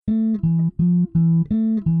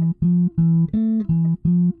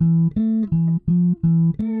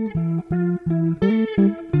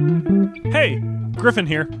Griffin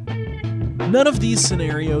here. None of these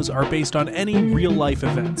scenarios are based on any real-life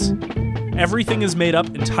events. Everything is made up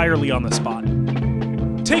entirely on the spot.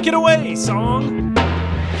 Take it away, song!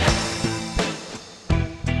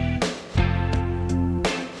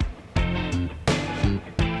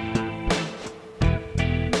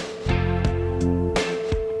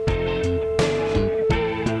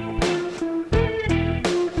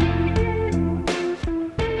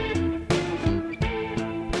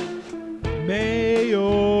 May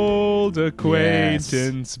old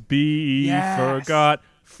acquaintance be forgot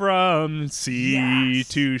from sea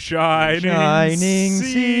to shining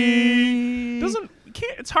sea.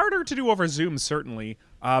 It's harder to do over Zoom, certainly.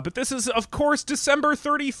 But this is, of course, December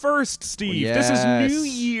 31st, Steve. Yes. This is New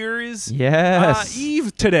Year's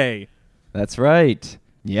Eve today. That's right.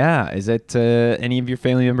 Yeah. Is it any of your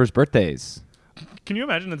family members' birthdays? Can you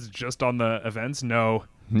imagine it's just on the events? No.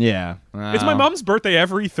 Yeah. It's my mom's birthday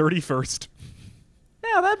every 31st.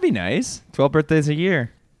 Yeah, that'd be nice. 12 birthdays a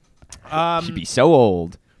year. She'd be so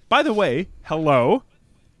old. By the way, hello.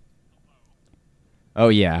 Oh,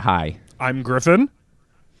 yeah. Hi. I'm Griffin.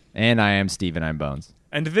 And I am Steven. I'm Bones.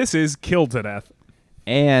 And this is Killed to Death.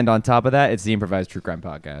 And on top of that, it's the Improvised True Crime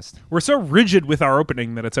Podcast. We're so rigid with our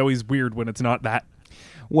opening that it's always weird when it's not that.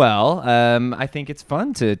 Well, I think it's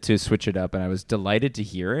fun to switch it up, and I was delighted to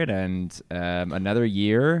hear it. And another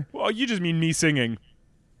year. Well, you just mean me singing.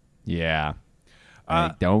 Yeah.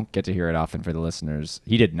 I don't get to hear it often for the listeners.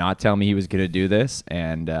 He did not tell me he was going to do this,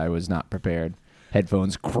 and I was not prepared.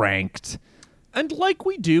 Headphones cranked. And like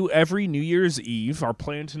we do every New Year's Eve, our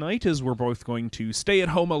plan tonight is we're both going to stay at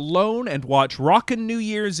home alone and watch Rockin' New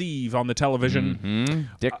Year's Eve on the television. Mm-hmm.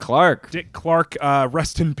 Dick Clark,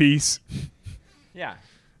 rest in peace. Yeah.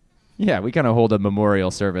 Yeah, we kind of hold a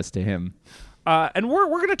memorial service to him. And we're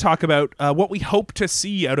going to talk about what we hope to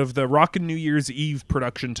see out of the Rockin' New Year's Eve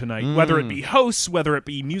production tonight, whether it be hosts, whether it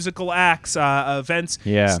be musical acts, events.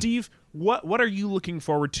 Yeah. Steve, what are you looking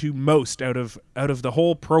forward to most out of the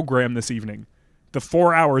whole program this evening? The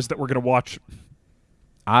 4 hours that we're going to watch.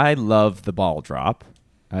 I love the ball drop,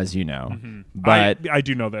 as you know. Mm-hmm. But I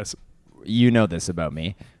do know this. You know this about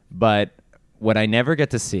me. But what I never get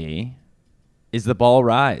to see is the ball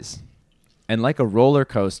rise. And like a roller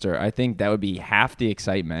coaster, I think that would be half the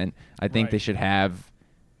excitement. I think they should have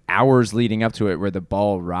hours leading up to it where the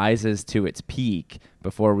ball rises to its peak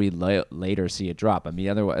before we later see it drop. I mean,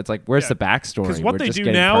 otherwise, it's like, where's the backstory? Because what they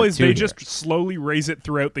do now is they just slowly raise it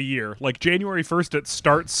throughout the year. Like January 1st, it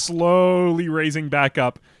starts slowly raising back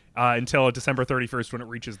up until December 31st when it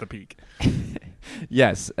reaches the peak.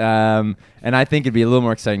 Yes. And I think it'd be a little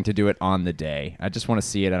more exciting to do it on the day. I just want to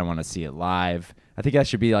see it. I don't want to see it live. I think that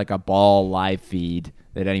should be like a ball live feed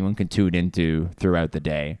that anyone can tune into throughout the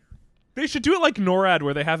day. They should do it like NORAD,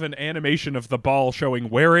 where they have an animation of the ball showing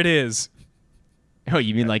where it is. Oh,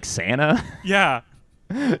 you mean like Santa? Yeah.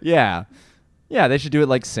 Yeah. Yeah, they should do it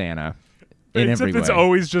like Santa. Except it's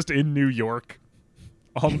always just in New York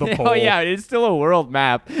on the pole. Oh, yeah, it's still a world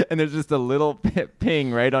map, and there's just a little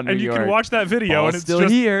ping right on New York. And you can watch that video, and it's still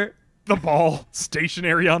just here. The ball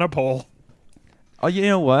stationary on a pole. Oh, you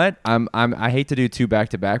know what? I hate to do two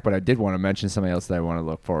back-to-back, but I did want to mention something else that I want to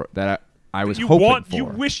look for, that I was hoping for. You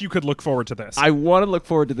wish you could look forward to this. I want to look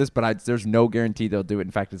forward to this, but there's no guarantee they'll do it.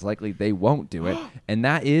 In fact, it's likely they won't do it, and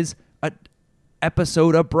that is an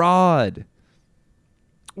episode abroad.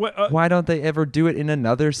 Why don't they ever do it in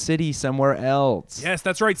another city somewhere else? Yes,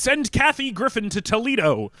 that's right. Send Kathy Griffin to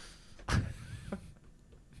Toledo.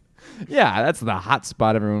 Yeah, that's the hot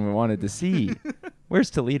spot everyone wanted to see.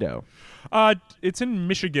 Where's Toledo? It's in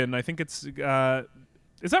Michigan. I think it's. Is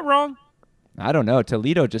that wrong? I don't know.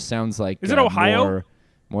 Toledo just sounds like. Is it Ohio?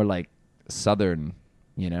 More like southern.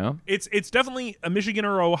 You know. It's definitely a Michigan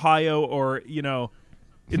or Ohio or in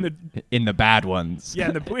the bad ones.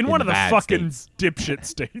 Yeah, in one of the fucking dipshit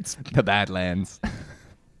states. The Badlands.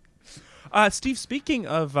 Steve, speaking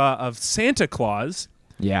of Santa Claus.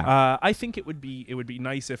 Yeah. I think it would be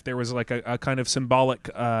nice if there was like a kind of symbolic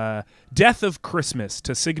death of Christmas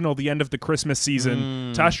to signal the end of the Christmas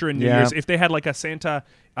season to usher in New Year's. If they had like a Santa,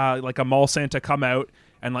 like a mall Santa come out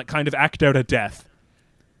and like kind of act out a death.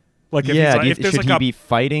 Like if there's should he be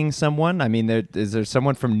fighting someone? I mean, is there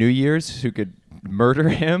someone from New Year's who could murder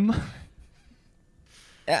him?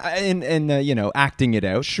 and acting it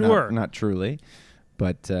out. Sure. Not truly,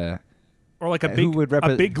 but or like a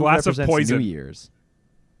big glass of poison. New Year's.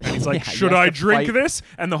 And he's like, should I drink this?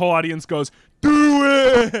 And the whole audience goes, do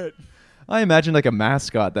it! I imagine like a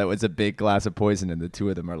mascot that was a big glass of poison and the two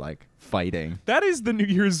of them are like fighting. That is the New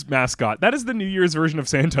Year's mascot. That is the New Year's version of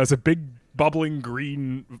Santa, is a big bubbling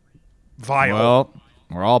green vial. Well,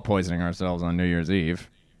 we're all poisoning ourselves on New Year's Eve.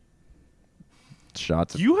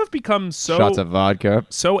 Shots You have become shots of vodka.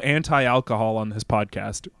 so anti-alcohol on this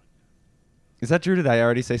podcast. Is that true? Did I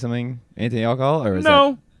already say something anti-alcohol? Or is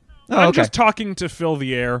No. That... I'm okay. just talking to fill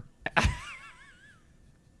the air.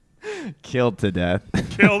 Killed to death.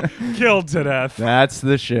 Killed to death. That's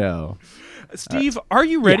the show. Steve, are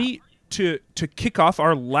you ready to kick off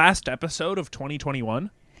our last episode of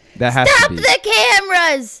 2021? That has Stop to be. the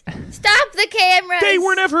cameras! Stop the cameras! They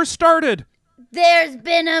were never started. There's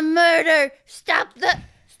been a murder. Stop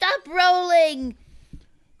rolling.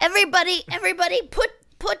 Everybody, put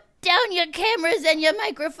down your cameras and your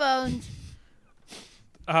microphones.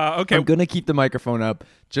 Okay. I'm gonna keep the microphone up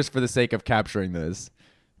just for the sake of capturing this,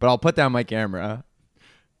 but I'll put down my camera.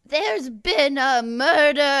 There's been a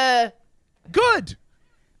murder. Good.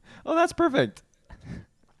 Oh, that's perfect.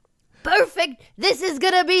 Perfect. This is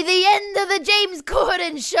gonna be the end of the James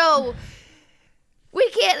Corden show. We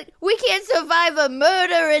can't survive a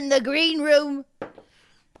murder in the green room.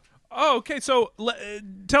 Oh, okay. So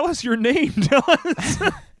tell us your name. Tell us.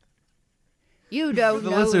 You don't The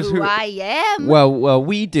know listeners who who- I am. Well,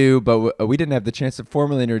 we do, but we didn't have the chance to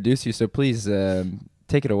formally introduce you, so please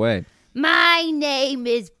take it away. My name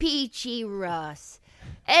is Peachy Ross,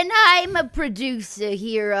 and I'm a producer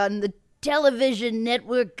here on the television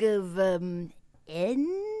network of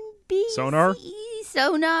NBC? Sonar?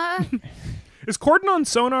 Sonar? Is Corden on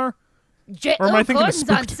Sonar? Or am I thinking of Corden's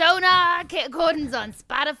on Spooked? Sonar. Corden's on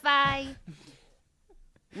Spotify.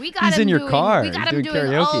 We got He's him in your doing, car. We got He's him doing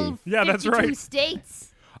doing karaoke. all Yeah, that's 52 right.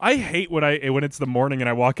 states. I hate when it's the morning and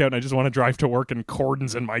I walk out and I just want to drive to work and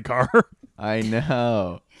Corden's in my car. I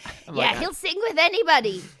know. Yeah, he'll sing with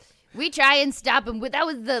anybody. We try and stop him. That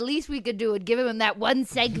was the least we could do, would give him that one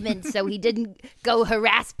segment so he didn't go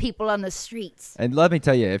harass people on the streets. And let me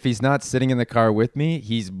tell you, if he's not sitting in the car with me,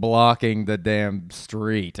 he's blocking the damn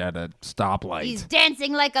street at a stoplight. He's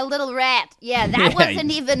dancing like a little rat. Yeah, that Yeah, wasn't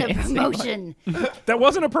he's even a dancing promotion. That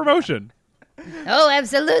wasn't a promotion. Oh,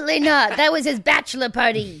 absolutely not. That was his bachelor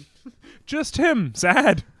party. Just him.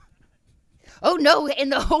 Sad. Oh, no,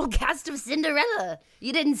 and the whole cast of Cinderella.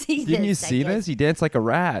 You didn't see this. Didn't you I see guess. this? He danced like a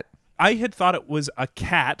rat. I had thought it was a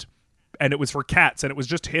cat and it was for cats and it was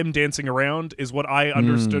just him dancing around is what I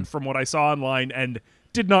understood from what I saw online and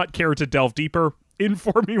did not care to delve deeper.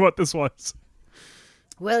 Inform me what this was.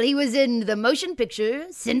 Well, he was in the motion picture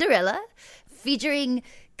Cinderella, featuring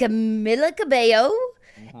Camila Cabello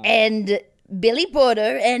and Billy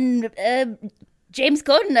Porter and James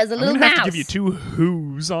Corden as a I'm little going to mouse. have to give you two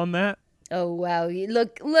who's on that. Oh, wow.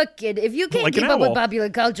 Look, kid, if you can't Like an keep up owl. with popular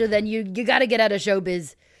culture, then you got to get out of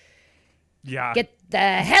showbiz. Yeah. Get the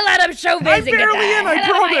hell out of showbiz I'm and get the barely in, I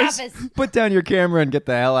hell out of my promise. office. Put down your camera and get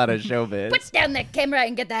the hell out of showbiz. Put down that camera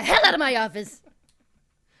and get the hell out of my office.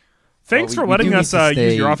 Thanks we- for we letting do us need to use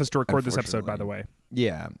stay, your office to record this episode, by the way.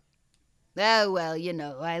 Yeah. Oh, well, you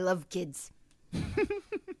know, I love kids.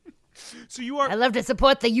 So I love to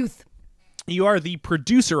support the youth. you are the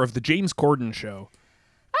producer of the James Corden show.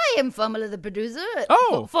 I am formerly the producer.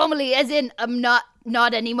 Oh. Formerly as in I'm not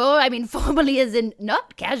anymore. I mean formerly as in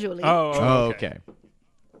not casually. Oh, okay.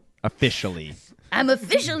 Officially. I'm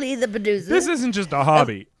officially the producer. This isn't just a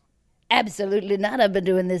hobby. Absolutely not. I've been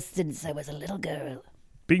doing this since I was a little girl.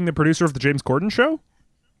 Being the producer of the James Corden show?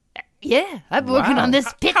 Yeah, I've been working on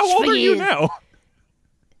this pitch How old for are years. you now?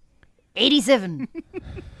 87.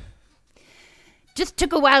 Just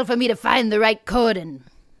took a while for me to find the right Corden.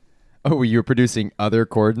 Oh, were you producing other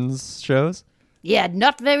Corden's shows? Yeah,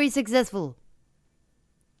 not very successful.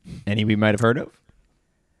 Any we might have heard of?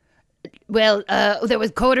 Well, there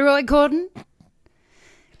was Corduroy Corden,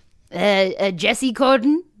 Jesse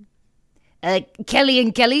Corden, Kelly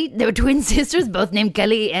and Kelly. They were twin sisters, both named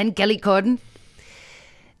Kelly and Kelly Corden.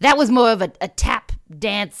 That was more of a tap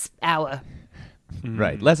dance hour.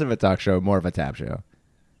 Right. Less of a talk show, more of a tap show.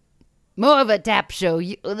 More of a tap show.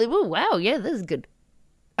 Oh, wow, yeah, this is good.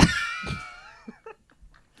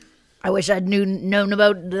 I wish I'd known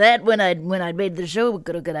about that when I'd made the show.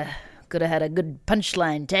 Could have had a good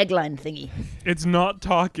punchline, tagline thingy. It's not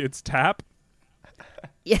talk, it's tap.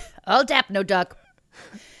 Yeah, all tap, no talk.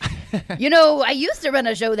 You know, I used to run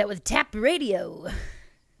a show that was tap radio.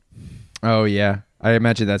 Oh, yeah. I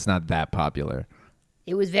imagine that's not that popular.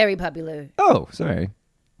 It was very popular. Oh, sorry.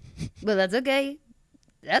 Well, that's okay.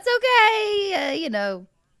 That's okay. You know.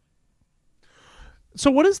 So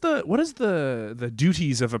what is the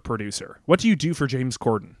duties of a producer? What do you do for James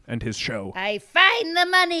Corden and his show? I find the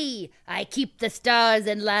money. I keep the stars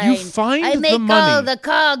in line. You find I the make money. all the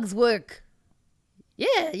cogs work.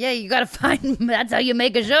 Yeah, you gotta find. That's how you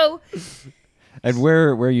make a show. And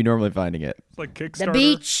where are you normally finding it? Like Kickstarter? The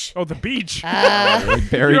beach. Oh, the beach. Like You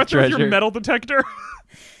buried have to have your treasure. metal detector.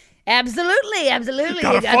 Absolutely.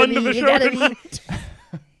 Gotta fund the show tonight.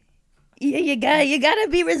 You gotta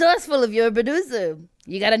be resourceful if you're a producer.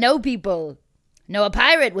 You gotta know people. Know a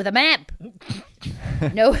pirate with a map.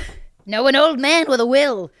 know an old man with a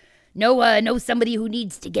will. Know somebody who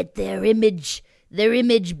needs to get their image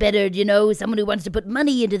bettered, someone who wants to put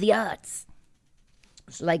money into the arts.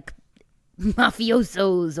 Like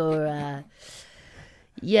mafiosos or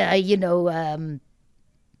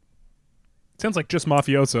Sounds like just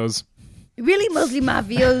mafiosos. Really mostly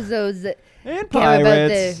mafiosos that And care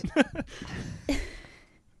pirates. about their...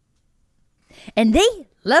 And they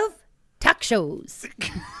love talk shows.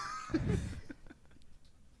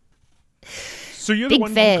 So you're the Big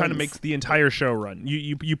one fans. who kind of makes the entire show run.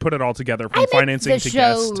 You put it all together from I financing make the to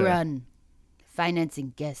show guests. run.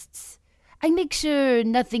 Financing guests. I make sure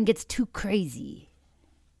nothing gets too crazy.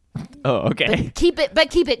 Oh, okay. But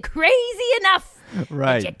keep it crazy enough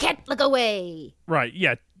Right. that you can't look away. Right,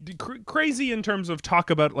 yeah. Crazy in terms of talk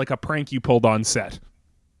about like a prank you pulled on set.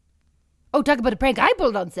 Oh, talk about a prank I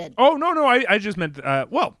pulled on set. Oh, no, I just meant,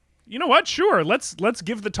 well, you know what? Sure, let's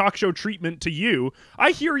give the talk show treatment to you.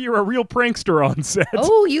 I hear you're a real prankster on set.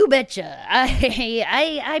 Oh, you betcha.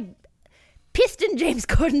 I pissed in James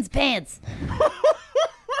Corden's pants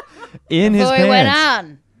In his before pants. he went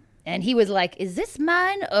on. And he was like, is this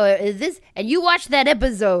mine or is this? And you watch that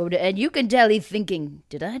episode and you can tell he's thinking,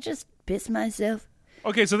 did I just piss myself?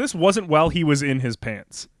 Okay, so this wasn't while he was in his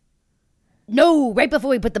pants. No, right before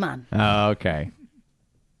we put them on. Oh, okay.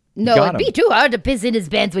 No, Got it'd be too hard to piss in his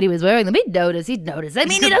pants when he was wearing them. He'd notice. I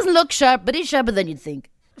mean, he doesn't look sharp, but he's sharper than you'd think.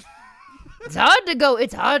 It's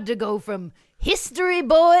hard to go from History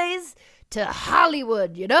Boys to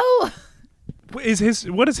Hollywood, What is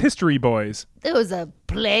History Boys? There was a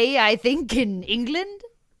play, I think, in England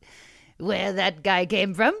where that guy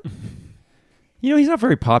came from. He's not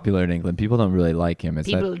very popular in England. People don't really like him.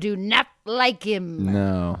 People do not like him.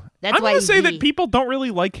 No. That's I'm why going to say that people don't really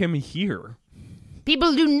like him here.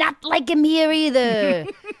 people do not like him here either.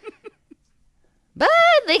 But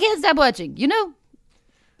they can't stop watching.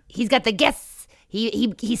 He's got the guests.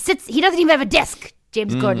 He sits. He doesn't even have a desk.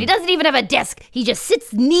 James Corden. He doesn't even have a desk. He just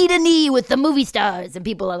sits knee to knee with the movie stars, and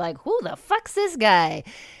people are like, "Who the fuck's this guy?"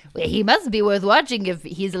 Well, he must be worth watching if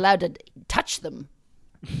he's allowed to touch them.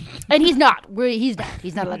 And he's not. He's not.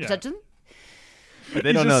 He's not allowed to touch them. But they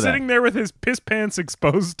He's don't just know sitting there with his piss pants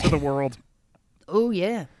exposed to the world, Oh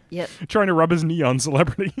yeah. Yep. trying to rub his knee on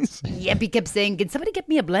celebrities. Yep. He kept saying, "Can somebody get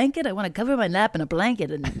me a blanket? I want to cover my lap in a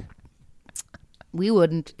blanket." And we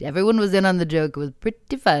wouldn't. Everyone was in on the joke. It was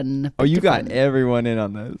pretty fun. Oh, you Pretty got fun. everyone in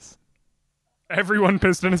on this. Everyone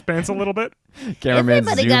pissed in his pants a little bit. Cameraman's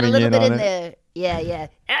Everybody zooming got a little in bit on in it. there. Yeah.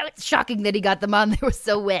 It's shocking that he got them on. They were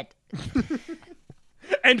so wet.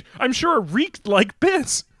 And I'm sure it reeked like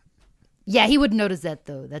piss. Yeah, he wouldn't notice that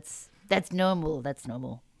though. That's normal. That's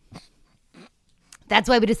normal. That's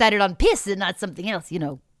why we decided on piss and not something else. If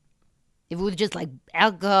it was just like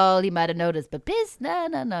alcohol, he might have noticed. But piss,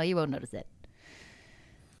 no, he won't notice that.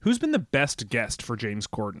 Who's been the best guest for James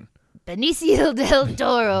Corden? Benicio del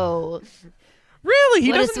Toro. Really? He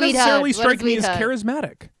What a doesn't sweetheart. necessarily What a strike me as sweetheart.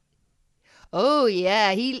 charismatic. Oh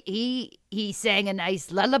yeah, he sang a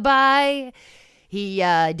nice lullaby. He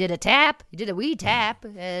did a tap. He did a wee tap,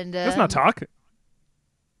 and That's not talk.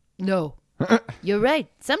 No, you're right.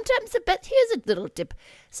 Sometimes the best. Here's a little tip.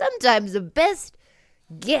 Sometimes the best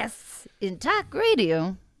guests in talk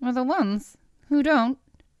radio are the ones who don't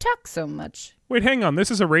talk so much. Wait, hang on.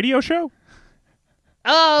 This is a radio show?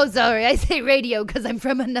 Oh, sorry. I say radio because I'm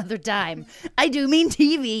from another time. I do mean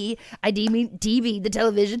TV. I do mean TV, the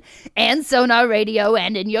television, and Sonar Radio,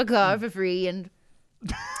 and in your car for free, and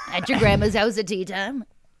at your grandma's house at tea time.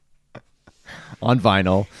 On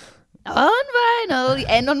vinyl. On vinyl,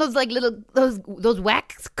 and on those like little those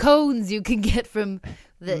wax cones you can get from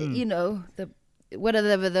the the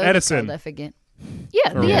whatever those Edison. called, I forget. Yeah,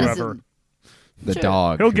 Or the whatever. Edison. The Sure.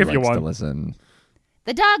 dog. He'll who give you likes to one. listen.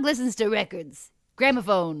 The dog listens to records,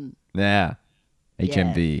 gramophone. Yeah.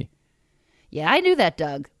 HMV. Yeah, I knew that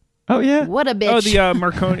dog. Oh, yeah. What a bitch. Oh, the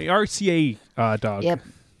Marconi RCA dog. Yep,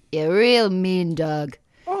 yeah, real mean dog.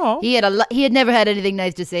 Oh. He had never had anything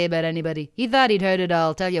nice to say about anybody. He thought he'd heard it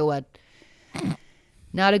all. Tell you what,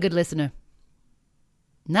 not a good listener.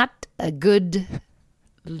 Not a good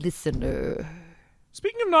listener.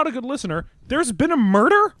 Speaking of not a good listener, there's been a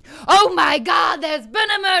murder? Oh my God, there's been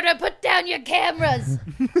a murder. Put down your cameras.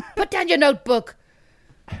 Put down your notebook.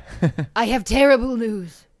 I have terrible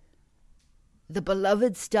news. The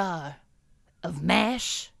beloved star of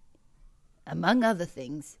MASH, among other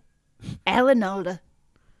things, Alan Alda,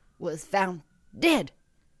 was found dead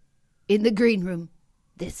in the green room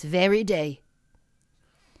this very day.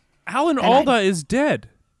 Alan Alda is dead.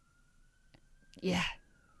 Yeah.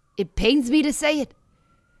 It pains me to say it.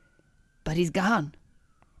 But he's gone.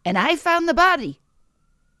 And I found the body.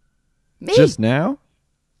 Me. Just now?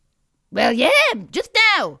 Well, yeah, just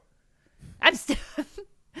now. I'm still... That's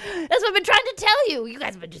what I've been trying to tell you. You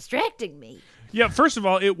guys have been distracting me. Yeah, first of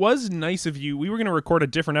all, it was nice of you. We were going to record a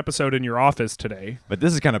different episode in your office today. But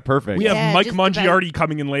this is kind of perfect. We have Mike just Mongiardi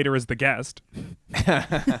coming in later as the guest.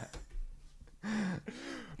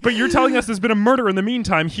 But you're telling us there's been a murder in the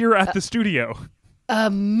meantime here at the studio. A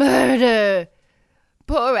murder.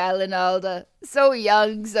 Poor Alan Alda. So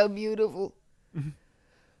young, so beautiful.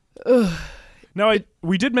 Now,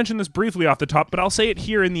 we did mention this briefly off the top, but I'll say it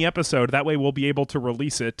here in the episode. That way we'll be able to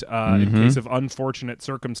release it in case of unfortunate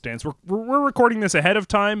circumstance. We're recording this ahead of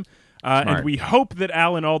time, and we hope that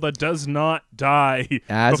Alan Alda does not die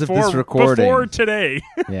before today.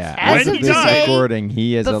 Yeah, As of this today, recording,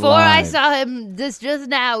 he is Before alive. I saw him just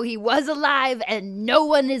now, he was alive, and no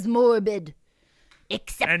one is morbid.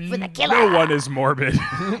 Except for the killer. No one is morbid.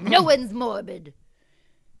 No one's morbid.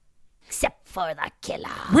 Except for the killer.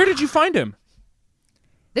 Where did you find him?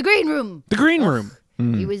 The green room. The green room.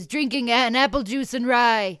 He was drinking an apple juice and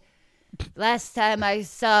rye. Last time I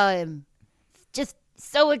saw him. Just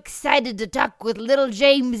so excited to talk with little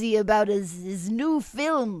Jamesy about his new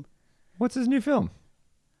film. What's his new film?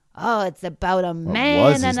 Oh, it's about a What man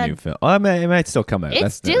was and his new film? Oh, it might still come out.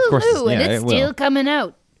 It's still new, and it's still coming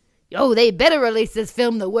out. Oh, they better release this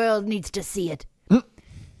film. The world needs to see it.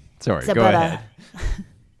 Sorry, It's go about ahead.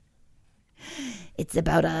 It's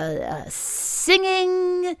about a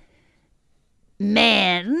singing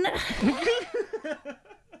man.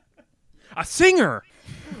 A singer.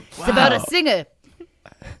 It's about a singer.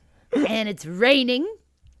 And it's raining.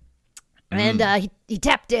 And he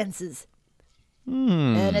tap dances.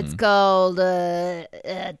 And it's called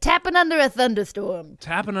Tapping Under a Thunderstorm.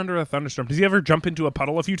 Tapping under a thunderstorm. Does he ever jump into a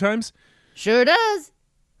puddle a few times? Sure does.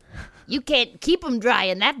 You can't keep him dry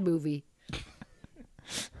in that movie.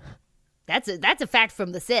 That's a fact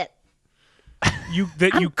from the set. You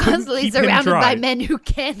I'm couldn't constantly keep him surrounded dry. by men who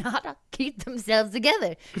cannot keep themselves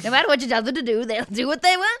together. No matter what you tell them to do, they'll do what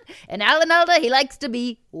they want. And Alan Alda, he likes to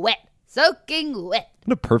be wet. Soaking wet.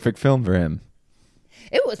 What a perfect film for him.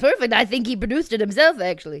 It was perfect. I think he produced it himself,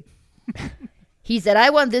 actually. He said, I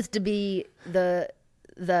want this to be the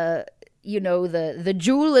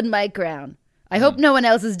jewel in my crown. I hope no one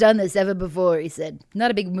else has done this ever before, he said.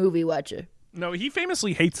 Not a big movie watcher. No, he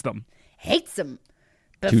famously hates them. Hates them.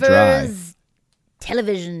 Too dry. Prefers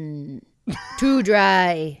television. Too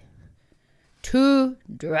dry. Too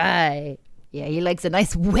dry. Yeah, he likes a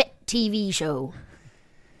nice wet TV show.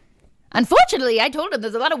 Unfortunately, I told him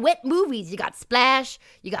there's a lot of wet movies. You got Splash,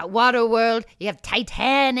 you got Waterworld, you have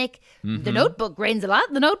Titanic. The Notebook rains a lot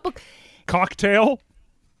in The Notebook. Cocktail.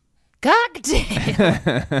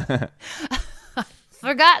 Cocktail.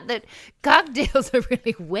 Forgot that Cocktail's a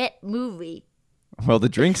really wet movie. Well, the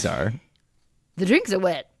drinks are. The drinks are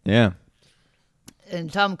wet. Yeah.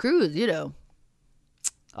 And Tom Cruise,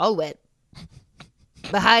 all wet.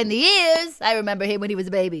 Behind the ears, I remember him when he was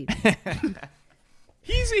a baby.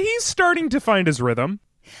 He's starting to find his rhythm.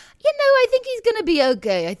 I think he's going to be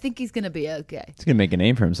okay. He's going to make a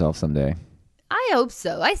name for himself someday. I hope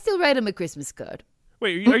so. I still write him a Christmas card.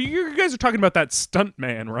 Wait, you guys are talking about that stunt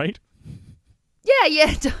man, right?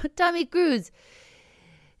 Yeah, Tommy Cruise.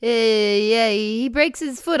 He breaks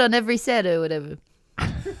his foot on every set or whatever.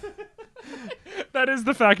 That is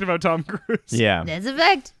the fact about Tom Cruise. Yeah. That's a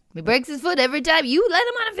fact. He breaks his foot every time. You let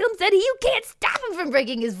him on a film set, you can't stop him from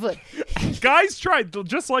breaking his foot. Guys tried,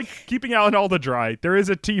 just like keeping Alan Alda dry. There is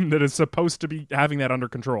a team that is supposed to be having that under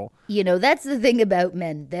control. That's the thing about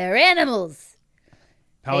men. They're animals.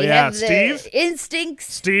 Hell They yeah, have their Steve?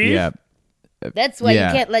 instincts. Steve? Yeah. That's why Yeah.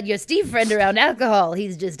 you can't let your Steve friend around alcohol.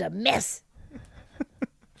 He's just a mess.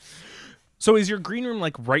 So is your green room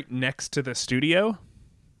like right next to the studio?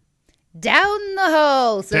 Down the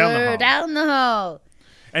hall, sir. Down the hall. Down the hall.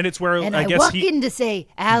 And it's where And I I guess walk he... in to say,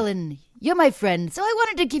 Alan, you're my friend, so I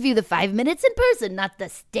wanted to give you the 5 minutes in person, not the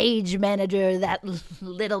stage manager, that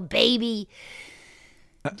little baby.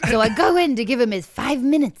 So I go in to give him his 5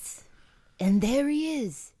 minutes. And there he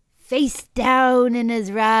is, face down in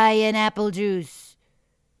his rye and apple juice.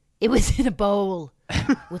 It was in a bowl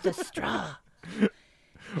with a straw.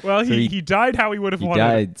 Well, So he died how he would have He wanted.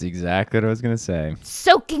 died. It's exactly what I was going to say.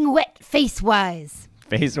 Soaking wet face-wise.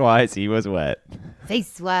 Face-wise, he was wet.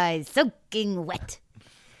 Face-wise, soaking wet.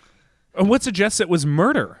 And what suggests it was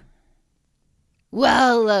murder?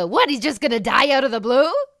 Well, what, he's just going to die out of the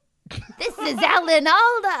blue? This is Alan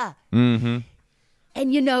Alda. Mm-hmm.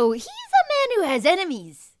 And he's a man who has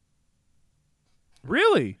enemies.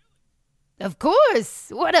 Really? Of course.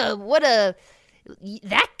 What a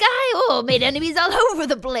that guy, made enemies all over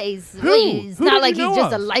the place. Who? It's Who not did like you he's know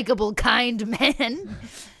just of? a likable, kind man.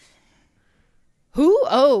 Who?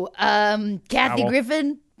 Oh, Kathy Owl.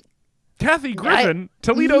 Griffin. Kathy Griffin,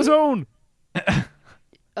 Toledo's own.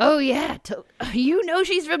 Oh, yeah. You know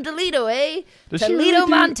she's from Toledo, eh? Does she Toledo, really do-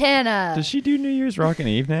 Montana. Does she do New Year's Rockin'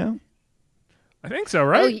 Eve now? I think so, Oh,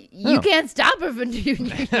 right? you Oh. can't stop her from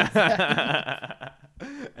doing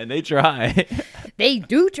And they try. They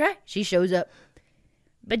do try. She shows up.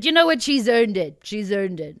 But you know what? She's earned it. She's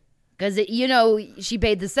earned it. Because, she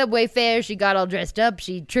paid the subway fare. She got all dressed up.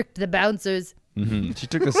 She tricked the bouncers. Mhm. She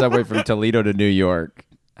took the subway from Toledo to New York.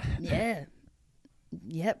 Yeah.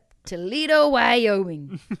 Yep. Toledo,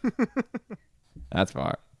 Wyoming. That's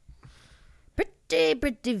far.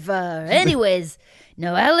 Pretty far. Anyways,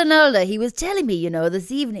 Noel and Alda, he was telling me,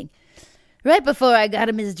 this evening. Right before I got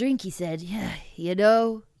him his drink, he said, yeah, you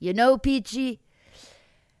know, Peachy,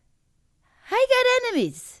 I got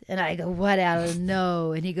enemies. And I go, what, Alan?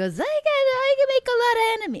 No. And he goes, I can make a lot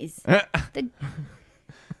of enemies.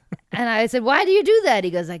 And I said, why do you do that?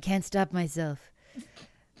 He goes, I can't stop myself.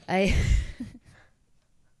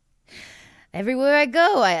 Everywhere I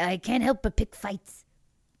go, I can't help but pick fights.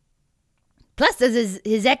 Plus, there's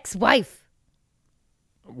his ex-wife.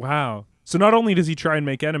 Wow. So not only does he try and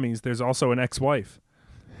make enemies, there's also an ex-wife.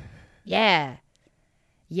 Yeah.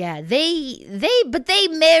 But they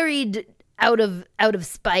married out of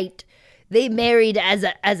spite. They married as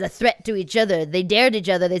a threat to each other. They dared each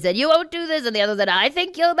other. They said, you won't do this. And the other said, I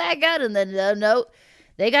think you'll back out. And then, no,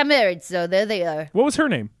 they got married. So there they are. What was her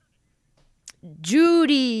name?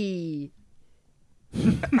 Judy.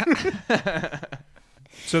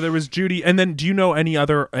 So there was Judy. And then do you know any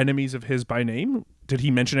other enemies of his by name? Did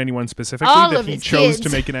he mention anyone specifically All that of he his chose kids. to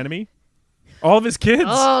make an enemy? All of his kids?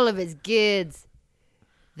 All of his kids.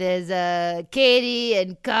 There's Katie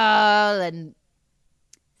and Carl and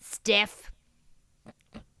Steph.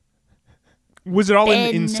 Was it all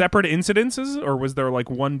in Ben. separate incidences? Or was there like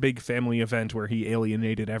one big family event where he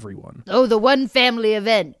alienated everyone? Oh, the one family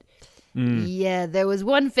event. Yeah, there was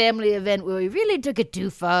one family event where we really took it too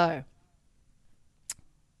far.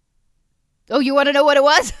 Oh, you want to know what it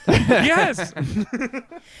was? Yes.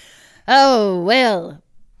 Oh, well.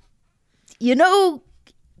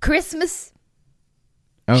 Christmas?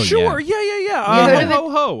 Oh, Sure. Yeah. Yeah. You heard of Ho,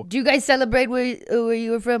 it? ho. Do you guys celebrate where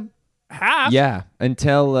you were from? Half. Yeah,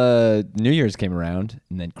 until New Year's came around,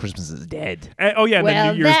 and then Christmas is dead. Oh, yeah. And well,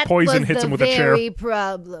 then New Year's that poison was hits the him with a chair. very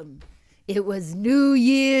problem. It was New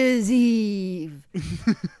Year's Eve.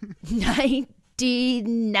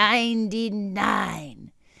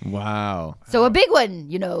 1999. Wow. So a big one,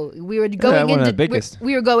 we were going one of into the biggest.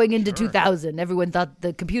 we were going into 2000. Everyone thought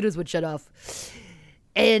the computers would shut off.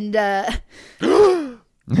 And Everyone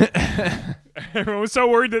was so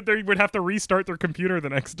worried that they would have to restart their computer the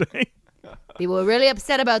next day. people were really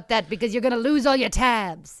upset about that because you're going to lose all your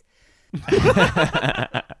tabs.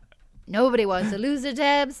 Nobody wants to lose their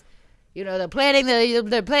tabs. They're planning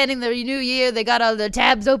the new year. They got all their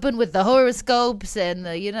tabs open with the horoscopes and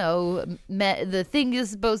the thing you're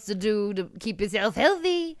supposed to do to keep yourself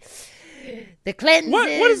healthy. The cleanses. What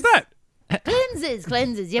is that?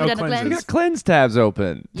 Cleanses. You ever done a You cleanse? got cleanse tabs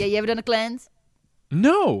open. Yeah, you ever done a cleanse?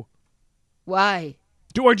 No. Why?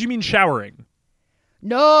 Or do you mean showering?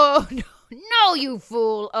 No, you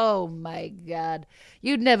fool. Oh, my God.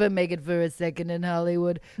 You'd never make it for a second in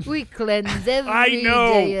Hollywood. We cleanse every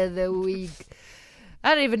know. day of the week.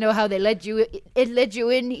 I don't even know how they let you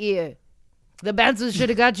in here. The bouncers should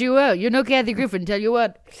have got you out. Kathy Griffin, tell you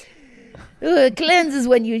what. Cleanse is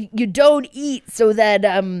when you don't eat so that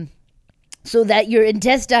your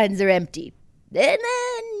intestines are empty. And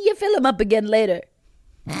then you fill them up again later.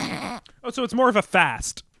 Oh, so it's more of a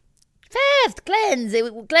fast. Fast, cleanse.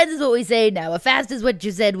 Cleanse is what we say now. A fast is what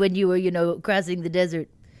you said when you were, crossing the desert.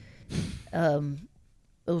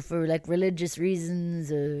 For like religious reasons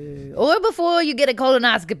or before you get a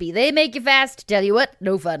colonoscopy. They make you fast. Tell you what,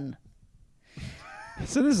 no fun.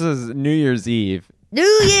 So this is New Year's Eve. New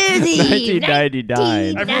Year's Eve.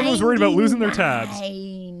 1999. Everyone was worried about losing their tabs.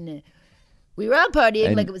 1999. We were all partying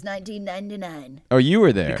And- like it was 1999. Oh, you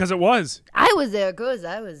were there. Because it was. I was there, of course.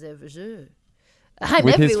 I was there for sure. I'm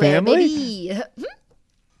With his everywhere, family? baby.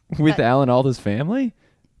 With Alan Alda's family?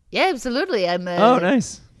 Yeah, absolutely. I'm Oh,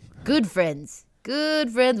 nice. good friends.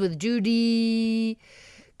 Good friends with Judy.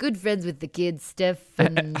 Good friends with the kids, Steph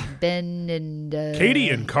and Ben and Katie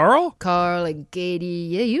and Carl? Carl and Katie.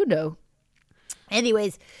 Yeah,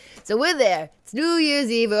 Anyways, so we're there. It's New Year's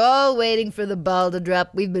Eve. We're all waiting for the ball to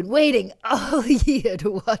drop. We've been waiting all year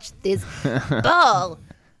to watch this ball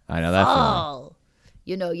I know that feeling. fall.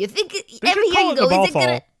 You know, you think They every should year call you it go, the ball is it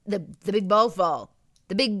gonna fall. the big ball fall?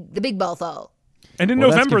 The big ball fall. And in Well,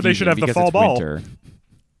 that's November, they should have the confusing fall because it's ball. winter.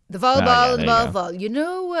 The fall Oh, ball yeah, and the there you ball go. fall. You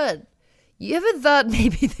know what? You ever thought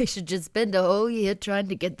maybe they should just spend a whole year trying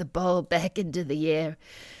to get the ball back into the air?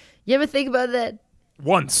 You ever think about that?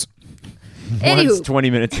 Once. Once Anywho, 20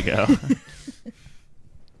 minutes ago.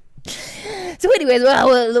 so anyways,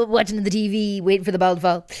 we're watching the TV, waiting for the ball to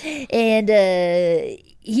fall. And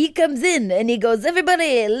he comes in and he goes,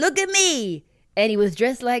 everybody, look at me. And he was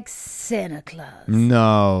dressed like Santa Claus.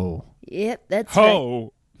 No. Yep, that's right.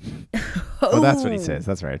 Ho. Oh, that's what he says.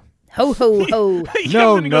 That's right. Ho, ho, ho. He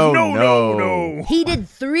No, comes in and goes, no, no, no. no. He did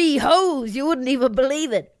 3 hoes. You wouldn't even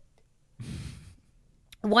believe it.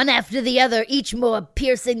 One after the other, each more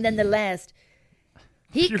piercing than the last.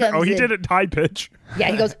 He comes Oh, he in. did it high pitch.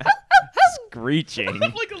 Yeah, he goes, ho, ho, ho. Screeching.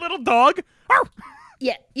 Like a little dog. Arr!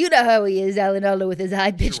 Yeah, you know how he is, Alan Alda, with his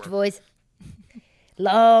high-pitched voice.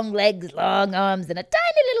 Long legs, long arms, and a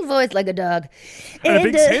tiny little voice like a dog. And a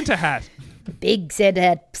big Santa hat. Big Santa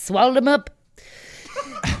hat swallowed him up.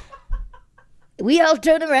 We all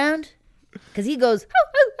turn around because he goes, ho,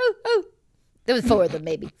 ho, ho, ho. There was 4 of them,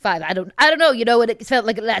 maybe 5. I don't know. You know what? It felt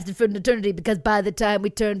like it lasted for an eternity because by the time we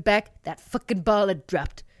turned back, that fucking ball had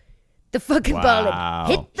dropped. The fucking ball Wow.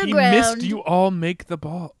 had hit the He ground. missed you all make the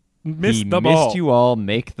ball. Missed He the ball. missed you all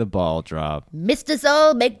make the ball drop. Missed us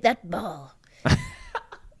all, make that ball.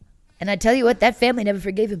 And I tell you what, that family never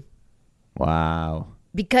forgave him Wow.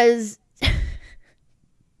 because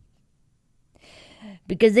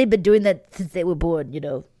they've been doing that since they were born, you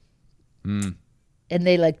know. And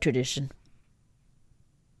they like tradition.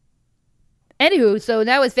 Anywho, so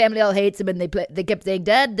now his family all hates him, and they kept saying,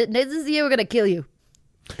 "Dad, this is the year we're gonna kill you."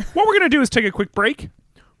 What we're going to do is take a quick break.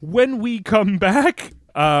 When we come back,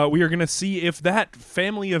 we are going to see if that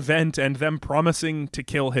family event and them promising to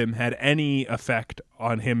kill him had any effect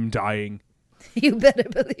on him dying. You better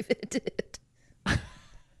believe it did.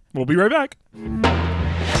 We'll be right back.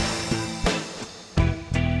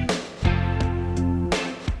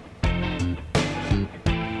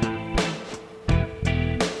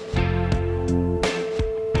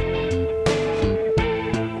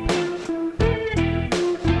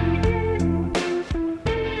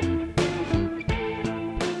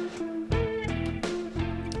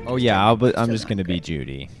 Oh, yeah. I'm just going to be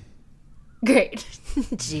Judy. Great,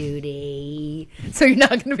 Judy. So you're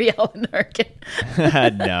not gonna be Alan Arkin.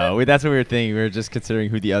 No, that's what we were thinking. We were just considering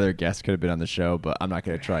who the other guest could have been on the show, but I'm not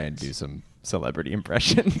going to try and do some celebrity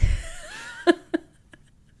impression.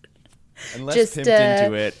 Unless Just, pimped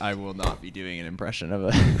into it, I will not be doing an impression of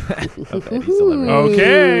of any celebrity.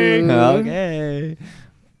 Okay. Okay.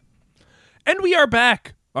 And we are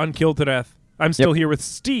back on Killed to Death. I'm still Yep. here with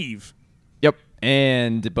Steve. Yep.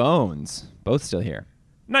 And Bones. Both still here.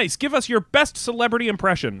 Nice. Give us your best celebrity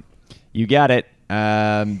impression. You got it.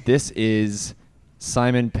 This is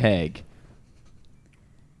Simon Pegg.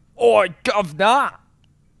 Oi, governor!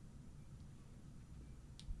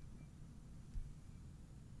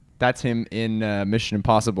 That's him in Mission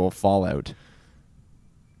Impossible Fallout.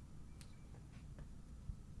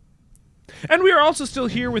 And we are also still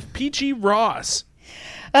here with Peachy Ross.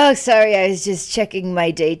 Oh, sorry, I was just checking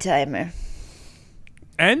my day timer.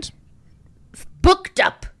 And Booked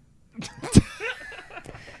up.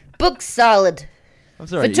 Booked solid. I'm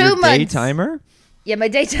sorry, For 2 your day months. timer? Yeah, my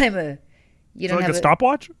day timer. You is it don't like have a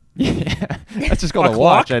stopwatch? Yeah, that's just called a clock?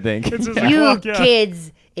 watch, I think. It's just a You clock, yeah.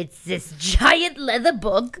 kids, it's this giant leather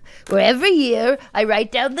book where every year I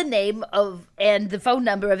write down the name of and the phone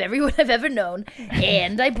number of everyone I've ever known,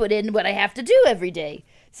 and I put in what I have to do every day.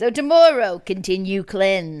 So tomorrow, continue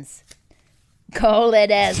cleanse. Call Ed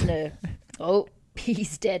Asner. Oh,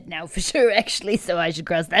 he's dead now for sure, actually, so I should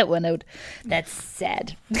cross that one out. That's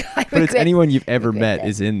sad. But it's anyone you've ever met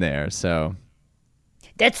is in there, so.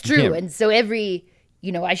 That's You true, can't- and so every,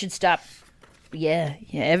 I should stop. Yeah,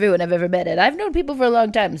 everyone I've ever met, and I've known people for a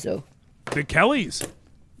long time, so. The Kellys.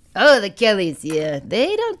 Oh, the Kellys, yeah,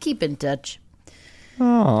 they don't keep in touch.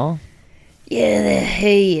 Oh. Yeah,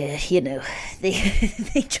 they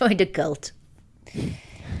they joined a cult.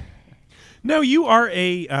 Now, you are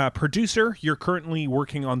a producer. You're currently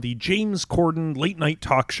working on the James Corden late night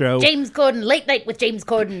talk show. James Corden, Late Night with James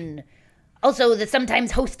Corden. Also, the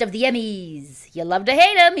sometimes host of the Emmys. You love to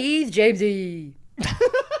hate him, he's Jamesy.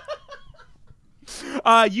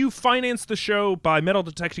 You finance the show by metal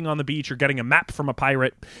detecting on the beach or getting a map from a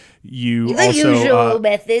pirate. You The also usual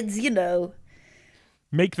methods,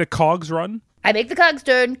 make the cogs run. I make the cogs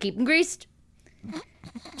turn, keep them greased.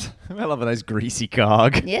 I love a nice greasy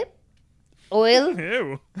cog. Yep. Oil,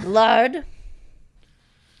 Ew. lard,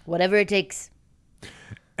 whatever it takes.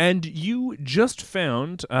 And you just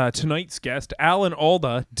found tonight's guest, Alan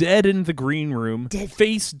Alda, dead in the green room,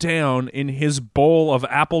 face down in his bowl of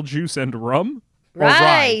apple juice and rum.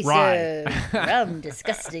 Rye, Rye. sir. Rum,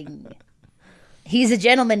 disgusting. He's a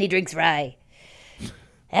gentleman. He drinks rye.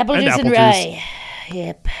 Apple juice and rye.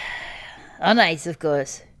 Yep. On ice, of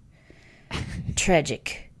course.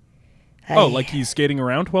 Tragic. Like he's skating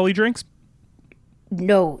around while he drinks?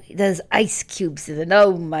 No, there's ice cubes in it.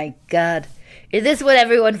 Oh, my God. Is this what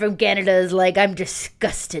everyone from Canada is like? I'm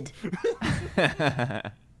disgusted.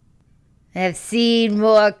 I've seen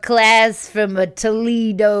more class from a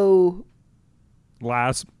Toledo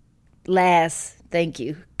Lass. Thank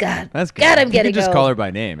you. God. That's good. God, I'm You getting can just old. call her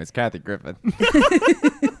by name. It's Kathy Griffin.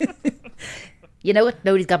 You know what?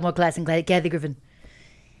 Nobody's got more class than Kathy Griffin.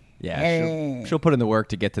 Yeah, she'll put in the work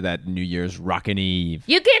to get to that New Year's rockin' Eve.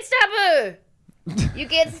 You can't stop her! You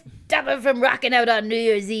can't stop her from rocking out on New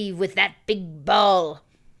Year's Eve with that big ball.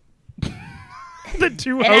 The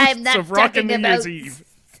two And I'm hosts not of Rockin' talking New about Year's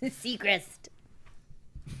Eve. Seacrest.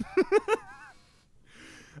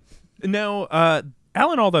 Now,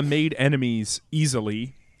 Alan Alda made enemies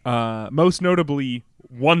easily, most notably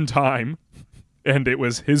one time, and it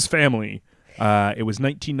was his family. It was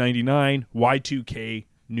 1999, Y2K,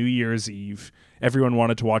 New Year's Eve. Everyone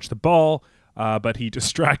wanted to watch the ball, but he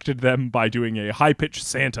distracted them by doing a high-pitched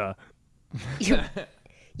Santa.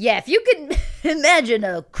 Yeah, if you can imagine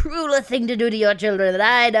a crueler thing to do to your children, then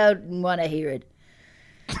I don't want to hear it.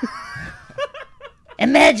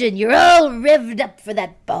 Imagine you're all revved up for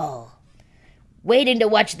that ball, waiting to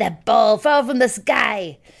watch that ball fall from the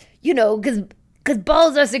sky. You know, because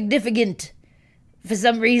balls are significant. For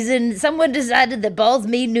some reason, someone decided that balls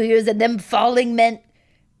mean New Year's and them falling meant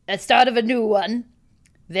a start of a new one.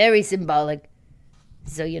 Very symbolic.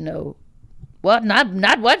 So, you know, what?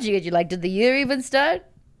 Not watching it, you like, did the year even start?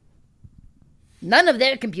 None of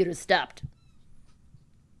their computers stopped.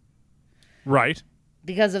 Right.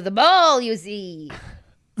 Because of the ball, you see.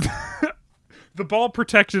 The ball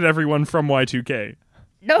protected everyone from Y2K.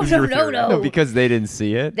 No. No, because they didn't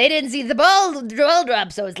see it. They didn't see the ball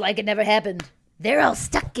drop, so it's like it never happened. They're all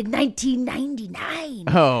stuck in 1999.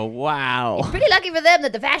 Oh, wow. Pretty lucky for them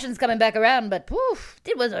that the fashion's coming back around, but poof,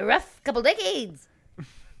 it was a rough couple decades.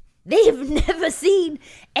 They've never seen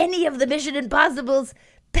any of the Mission Impossibles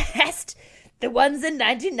past the ones in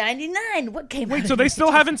 1999. What came out? Wait, so they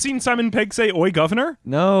still haven't seen Simon Pegg say, "Oi, governor"?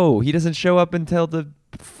 No, he doesn't show up until the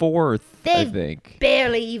 4th, I They've think.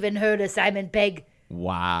 barely even heard of Simon Pegg.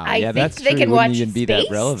 Wow. I yeah, think that's they true. can It wouldn't watch even be that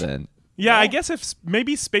Spaced. relevant. Yeah, I guess if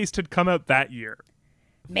maybe Spaced had come out that year.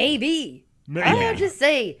 Maybe. Maybe. I have to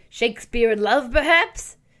say, Shakespeare in Love,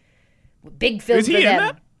 perhaps? Big film Is he for in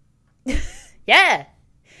them. Yeah.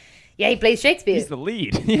 Yeah, he plays Shakespeare. He's the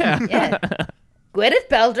lead. Yeah. Yeah. Gwyneth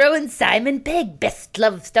Paltrow and Simon Pegg, best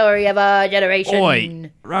love story of our generation.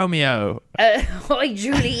 Oi, Romeo. Oi,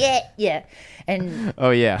 Juliet. Yeah. And,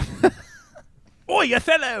 Oh, yeah. Oi,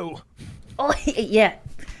 Othello! oi, yeah.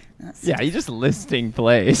 Yeah, you're just listing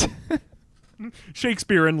plays.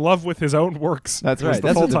 Shakespeare in love with his own works. That's was right. the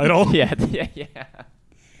That's full what title. Yeah.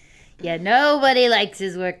 Yeah, nobody likes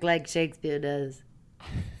his work like Shakespeare does.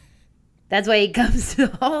 That's why he comes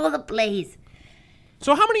to all the plays.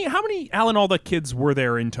 So how many Alan Alda kids were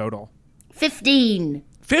there in total? 15.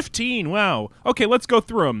 15. Wow. Okay, let's go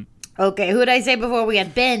through them. Okay, who did I say before? We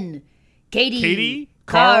had Ben, Katie,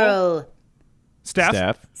 Carl,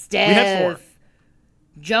 Steph. Steph, We had 4.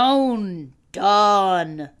 Joan,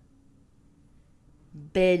 Dawn,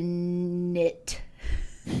 Bennett.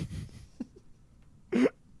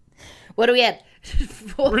 What do we have?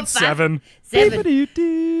 4, We're at 7. 7.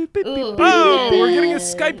 Oh, we're getting a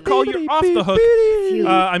Skype call. You're off the hook.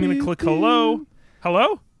 I'm going to click hello.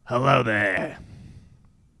 Hello? Hello there.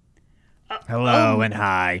 Hello and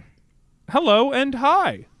hi. Hello and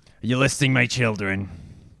hi. Are you listing my children?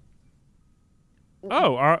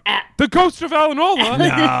 Oh, the ghost of Alan Alda.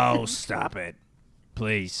 No, stop it.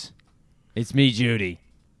 Please. It's me, Judy.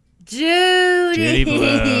 Judy. Judy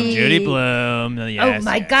Blume. Judy Blume. Yes, Oh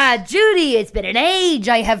my yes. God, Judy, it's been an age.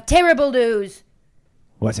 I have terrible news.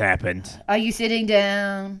 What's happened? Are you sitting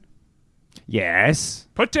down? Yes.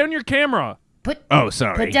 Put down your camera. Oh,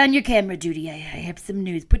 sorry. Put down your camera, Judy. I have some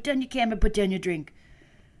news. Put down your camera. Put down your drink.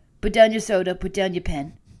 Put down your soda. Put down your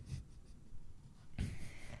pen.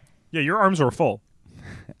 Yeah, your arms were full.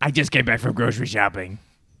 I just came back from grocery shopping.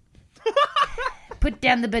 Put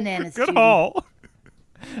down the bananas, Good Judy. haul.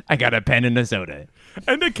 I got a pen and a soda.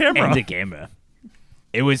 And a camera. And a camera.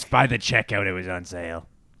 It was by the checkout. It was on sale.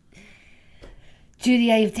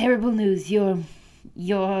 Judy, I have terrible news. Your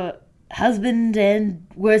husband and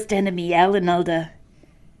worst enemy, Alan Alda,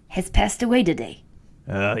 has passed away today.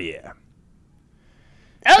 Oh, yeah.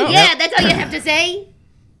 Oh, yeah, that's all you have to say?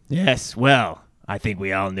 Yes, well, I think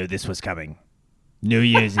we all knew this was coming. New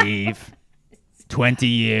Year's Eve. 20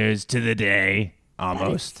 years to the day.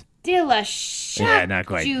 Almost. Still a shock, Yeah, not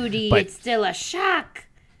quite, Judy. but- It's still a shock.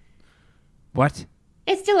 What?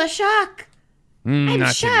 It's still a shock. I'm not to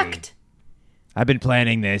me. shocked. I've been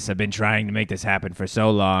planning this. I've been trying to make this happen for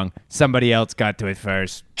so long. Somebody else got to it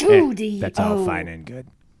first. Judy, That's all oh. fine and good.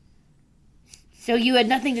 So you had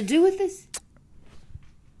nothing to do with this?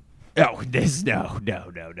 Oh, this, no.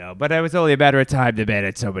 But it was only a matter of time to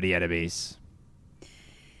ban so many enemies.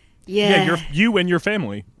 Yeah, you and your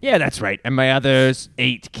family. Yeah, that's right. And my others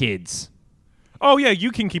 8 kids. Oh, yeah,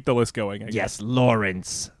 you can keep the list going, I guess. Yes,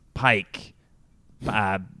 Lawrence, Pike,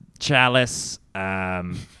 Chalice,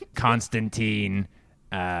 Constantine,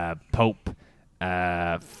 Pope,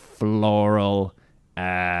 Floral,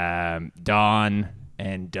 Dawn,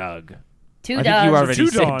 and Doug. Two I dogs. think you already Two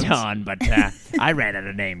said Dawns. Dawn, but I ran out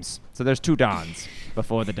of names. So there's 2 Dawns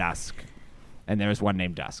before the dusk. And there's one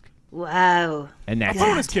named Dusk. Wow. And that's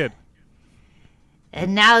Bonus it. kid.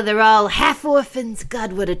 And now they're all half orphans.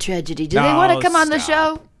 God, what a tragedy. Do they want to come on the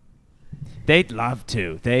stop. show? They'd love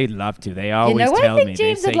to. They always what? I tell think me.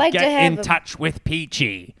 James They would say, like to get have in him." touch with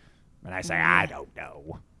Peachy. And I say, I don't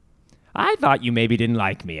know. I thought you maybe didn't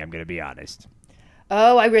like me, I'm going to be honest.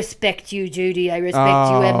 Oh, I respect you, Judy. I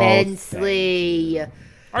respect you immensely.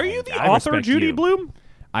 Are you the I author, respect Judy you. Blume?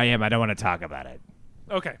 I am. I don't want to talk about it.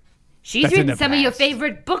 Okay. She's That's in written the some of your past.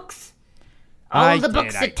 favorite books. All I the did,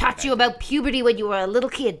 books I that did, taught I you did. about puberty when you were a little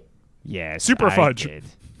kid. Yes. Super I fudge. did.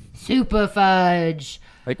 Super fudge.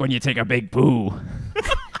 Like when you take a big poo.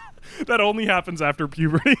 That only happens after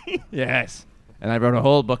puberty. Yes. And I wrote a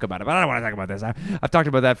whole book about it. But I don't want to talk about this. I've talked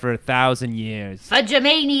about that for 1,000 years.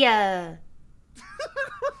 Fudgemania.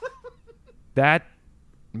 That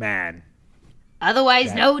man.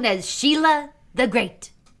 Otherwise known as Sheila the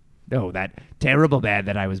Great. No, that terrible man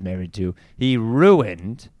that I was married to. He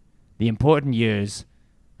ruined the important years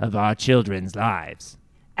of our children's lives.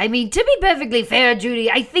 I mean, to be perfectly fair, Judy,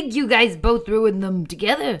 I think you guys both ruined them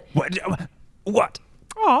together. What?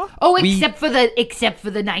 Aw. Oh, except for the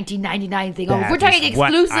 1999 thing. Oh, if we're That talking is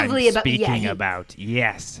what exclusively I'm about speaking yeah, about.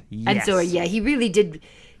 Yes. I'm sorry. Yeah, he really did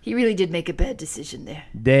make a bad decision there.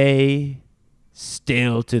 They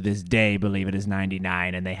still to this day believe it is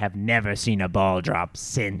 99 and they have never seen a ball drop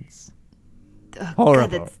since. Oh,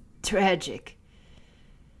 Horrible. God, that's tragic.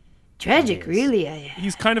 Tragic, really.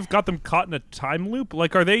 He's kind of got them caught in a time loop.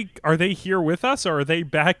 Like, are they here with us, or are they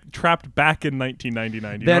trapped back in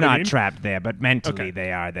 1999? You They're know what I not mean? trapped there, but mentally Okay.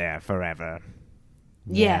 they are there forever.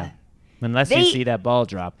 Yeah. Unless They- you see that ball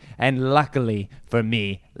drop. And luckily for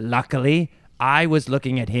me, I was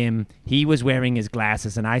looking at him. He was wearing his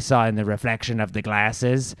glasses, and I saw in the reflection of the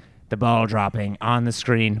glasses the ball dropping on the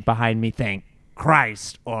screen behind me. Thank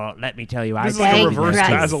Christ. Or let me tell you, I This is like a Thank reverse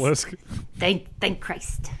Christ. basilisk. Thank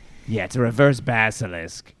Christ. Yeah, it's a reverse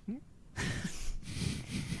basilisk.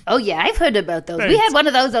 Oh, yeah, I've heard about those. We Thanks. had one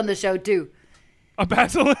of those on the show, too. A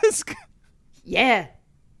basilisk? Yeah.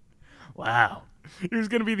 Wow. He was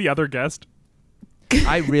going to be the other guest.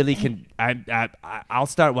 I really can. I'll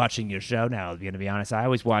start watching your show now. I'm going to be honest. I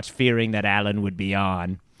always watched fearing that Alan would be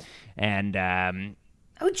on. And,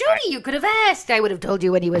 Oh, Judy, you could have asked. I would have told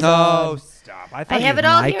you when he was on. stop. I thought have you'd it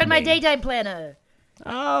all like here in my me. daytime planner.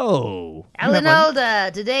 Oh. Alan Alda.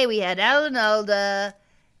 Today we had Alan Alda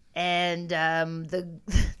and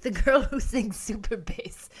the girl who sings super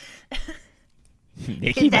bass.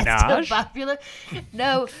 Nicki Is that still Minaj? popular?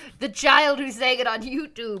 No, the child who sang it on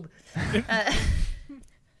YouTube.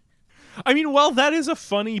 I mean, while that is a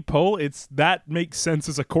funny poll, that makes sense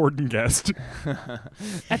as a Corden guest.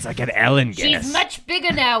 That's like an Ellen guess. She's much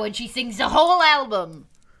bigger now and she sings the whole album.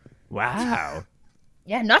 Wow.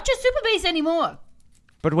 Yeah, not just super bass anymore.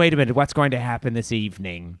 But wait a minute. What's going to happen this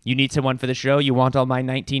evening? You need someone for the show? You want all my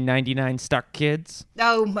 1999 stuck kids?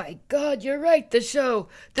 Oh my God, you're right. The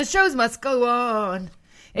shows must go on.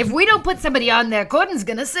 If we don't put somebody on there, Corden's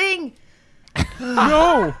gonna sing.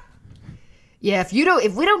 No. Yeah, if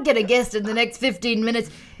we don't get a guest in the next 15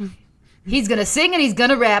 minutes, he's gonna sing and he's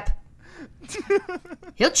gonna rap.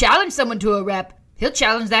 He'll challenge someone to a rap. He'll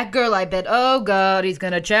challenge that girl, I bet. Oh God, he's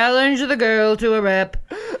gonna challenge the girl to a rap.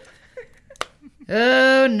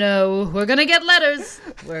 Oh no, we're gonna get letters.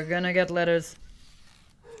 We're gonna get letters.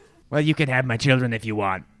 Well, you can have my children if you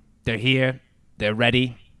want. They're here. They're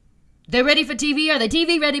ready. They're ready for TV? Are they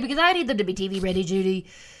TV ready? Because I need them to be TV ready, Judy.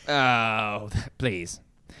 Oh, please.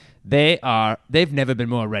 They've never been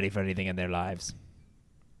more ready for anything in their lives.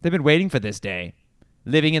 They've been waiting for this day.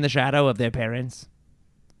 Living in the shadow of their parents.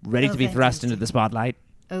 Ready Oh, to be thrust fantastic. into the spotlight.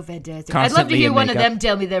 Oh, fantastic. I'd love to Constantly hear in one of makeup. them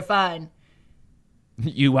tell me they're fine.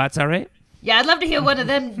 You what, sorry? Yeah, I'd love to hear one of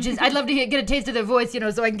them. I'd love to get a taste of their voice,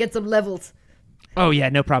 so I can get some levels. Oh, yeah,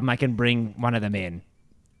 no problem. I can bring one of them in.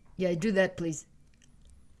 Yeah, do that, please.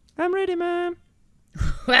 I'm ready, ma'am.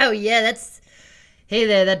 Wow, yeah, that's... Hey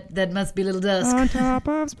there, that must be Little Dusk. On top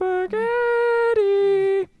of spaghetti.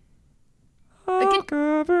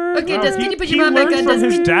 Okay, Dusk, can you put He your mom back learned on, from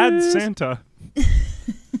Dusk? his dad, Santa.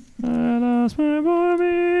 I lost my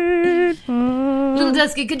boy. Little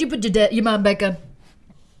Dusky, could you put your mom back on?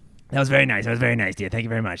 That was very nice. That was very nice, dear. Thank you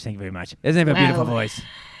very much. Thank you very much. Doesn't he have a beautiful Wow. voice?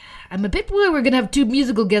 I'm a bit worried we're going to have 2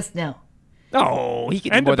 musical guests now. Oh, he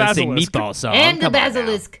can And do more a than sing basilisk. meatball song. And the Come on now.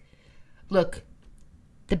 Basilisk. Look,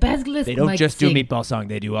 the Basilisk They don't might just do sing. meatball song.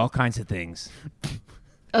 They do all kinds of things.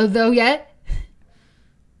 Although, yeah?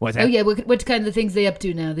 What's that? Oh, yeah, what kind of things they up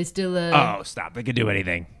to now? They still, Oh, stop. They can do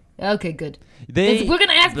anything. Okay, good. They, We're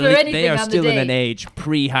gonna ask for they anything are on the still in day. an age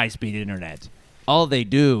pre-high-speed internet. All they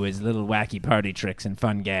do is little wacky party tricks and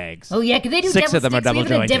fun gags. Oh, yeah, can they do 6 devil of them are sticks? We haven't had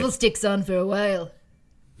double-jointed. devil sticks on for a while.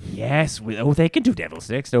 Yes. They can do devil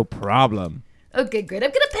sticks. No problem. Okay, great. I'm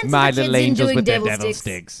going to pencil My the little kids in angels doing with their devil devil sticks.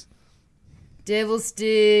 sticks. Devil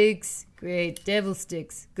sticks. Great. Devil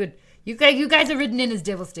sticks. Good. You guys are written in as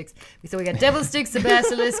devil sticks. So we got devil sticks, the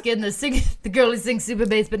basilisk, and the girl who sings super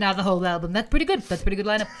bass, but now the whole album. That's pretty good. That's a pretty good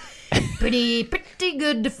lineup. pretty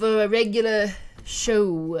good for a regular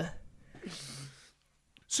show.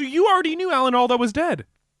 So you already knew Alan Alda was dead.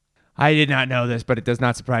 I did not know this, but it does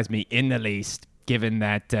not surprise me in the least, given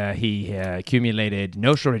that he accumulated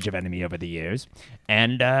no shortage of enemy over the years.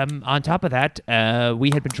 And on top of that, we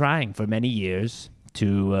had been trying for many years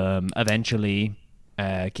to eventually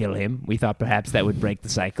kill him. We thought perhaps that would break the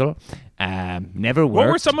cycle. Never worked.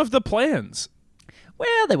 What were some of the plans?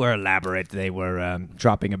 Well, they were elaborate. They were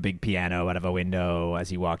dropping a big piano out of a window as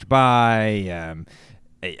he walked by,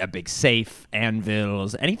 a big safe,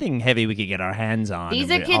 anvils, anything heavy we could get our hands on. These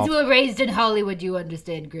And are we kids all- who were raised in Hollywood, you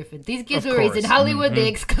understand, Griffin. These kids Of were raised in course. Hollywood. They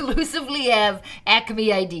exclusively have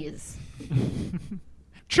Acme ideas.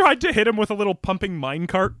 Tried to hit him with a little pumping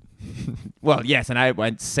minecart. Well, yes, and I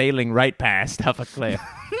went sailing right past off a cliff.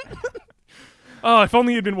 Oh, if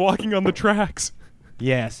only he'd been walking on the tracks.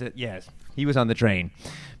 Yes. He was on the train.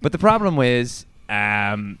 But the problem was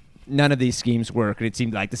none of these schemes work. And it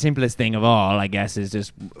seemed like the simplest thing of all, I guess, is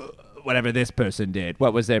just whatever this person did.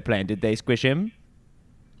 What was their plan? Did they squish him?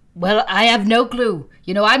 Well, I have no clue.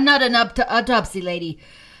 I'm not an autopsy lady.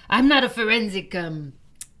 I'm not a forensic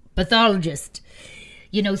pathologist.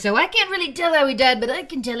 So I can't really tell how he died, but I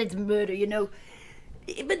can tell it's murder,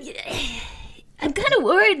 But I'm kind of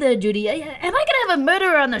worried there, Judy. Am I going to have a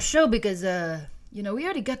murderer on the show? Because, we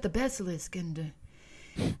already got the basilisk, and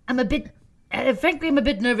I'm a bit... frankly, I'm a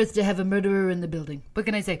bit nervous to have a murderer in the building. What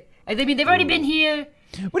can I say? I mean, they've already been here.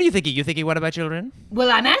 What are you thinking? You thinking one of my children?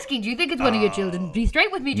 Well, I'm asking, do you think it's one of your children? Be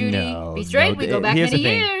straight with me, Judy. No, Be straight. no, We go back here's many the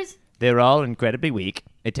thing. years. They're all incredibly weak.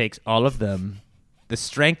 It takes all of them, the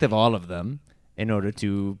strength of all of them, in order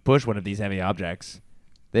to push one of these heavy objects.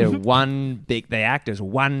 They're they act as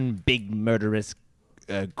one big murderous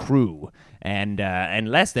crew. And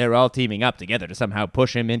unless they're all teaming up together to somehow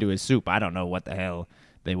push him into his soup, I don't know what the hell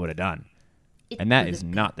they would have done. And that is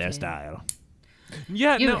not their style.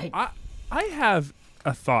 Yeah, You're no, right. I have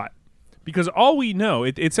a thought. Because all we know,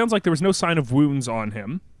 it sounds like there was no sign of wounds on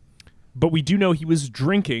him, but we do know he was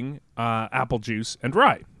drinking apple juice and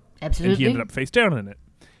rye. Absolutely. And he ended up face down in it.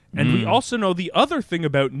 And we also know the other thing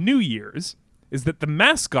about New Year's is that the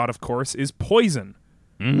mascot, of course, is poison.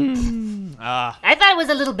 I thought it was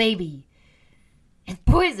a little baby. It's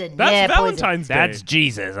poison. That's yeah, Valentine's Day. That's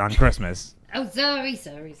Jesus on Christmas. Poison. Oh,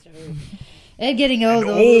 sorry. I'm getting old.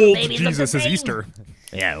 And All little old babies look the Jesus is same. Easter.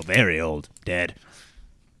 Yeah, very old. Dead.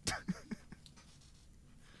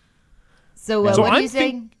 So, So what are I'm you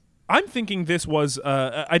saying? I'm thinking this was,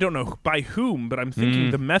 I don't know by whom, but I'm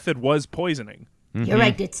thinking the method was poisoning. You're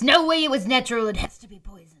right. It's no way it was natural. It has to be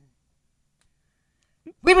poison.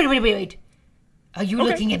 Wait. Are you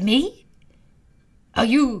looking at me? Are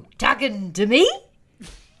you talking to me?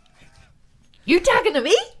 You talking to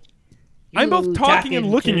me? I'm both You talking and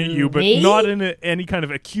looking to at you, but me? not in any kind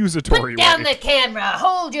of accusatory Put down way. the camera.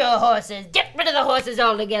 Hold your horses. Get rid of the horses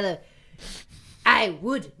altogether. I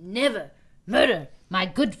would never murder my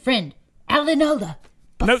good friend, Alan Alda.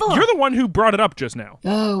 No, Before. you're the one who brought it up just now.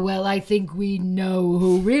 Oh, well, I think we know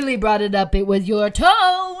who really brought it up. It was your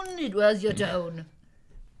tone. It was your tone.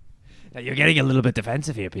 Now, you're getting a little bit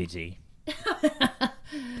defensive here, PG.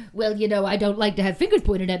 Well, I don't like to have fingers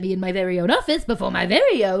pointed at me in my very own office before my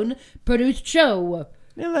very own produced show. Well,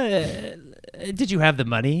 did you have the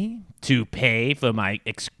money to pay for my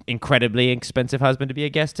incredibly expensive husband to be a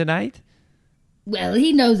guest tonight? Well,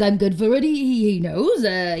 he knows I'm good for it. He knows.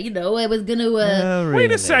 I was gonna. Oh, Wait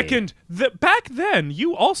really? a second. Back then, did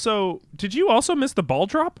you also miss the ball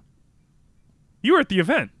drop? You were at the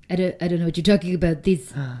event. I don't know what you're talking about.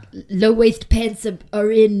 These low waist pants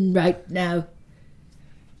are in right now.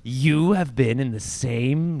 You have been in the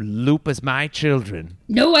same loop as my children.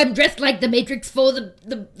 No, I'm dressed like the Matrix for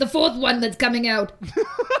the fourth one that's coming out.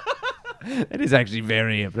 That is actually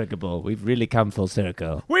very applicable. We've really come full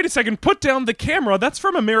circle. Wait a second. Put down the camera. That's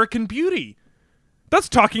from American Beauty. That's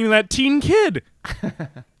talking to that teen kid.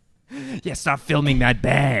 Yeah, stop filming that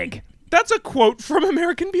bag. That's a quote from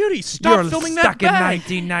American Beauty. Stop You're filming stuck that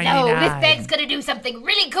bag. in 1999. No, this bag's gonna do something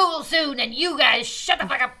really cool soon, and you guys shut the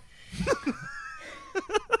fuck up.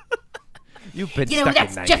 You've been You know, stuck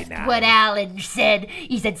that's in just 99. what Alan said.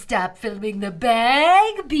 He said, stop filming the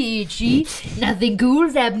bag, Peachy. Nothing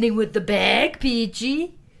cool's happening with the bag,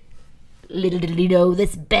 Peachy. Little did he know,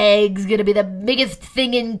 this bag's gonna be the biggest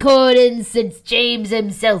thing in Corden since James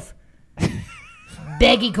himself.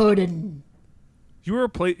 Baggy Corden. You were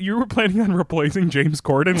planning on replacing James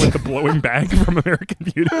Corden with the blowing bag from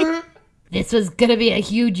American Beauty. This was gonna be a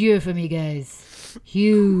huge year for me, guys.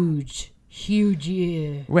 Huge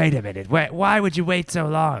year. Wait a minute. Why would you wait so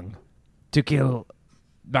long to kill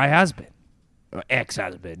my husband? Or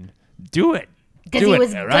ex-husband? Do it. Because Do he it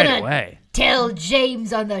was right gonna away. tell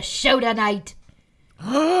James on the show tonight.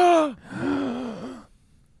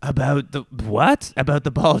 About the what? About the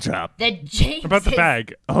ball drop. That James About the is-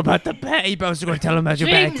 bag. Oh, about the bag. You supposed to go tell him about your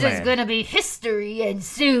James bag is plan. gonna be history, and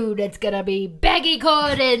soon it's gonna be Baggy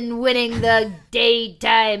Corden winning the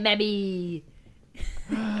daytime Emmy.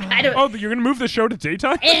 I don't. Oh, you're going to move the show to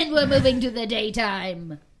daytime? And we're moving to the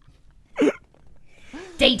daytime.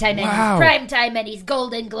 Daytime Wow. Emmys, primetime Emmys,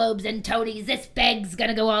 Golden Globes, and Tonys. This bag's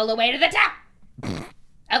gonna go all the way to the top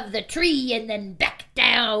of the tree and then back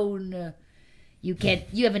down. You can't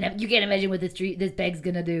imagine what this bag's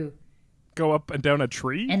gonna do. Go up and down a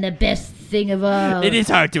tree? And the best thing of all, It is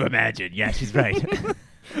hard to imagine. Yeah, she's right.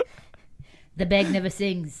 the bag never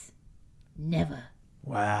sings. Never.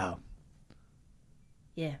 Wow.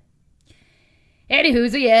 Yeah.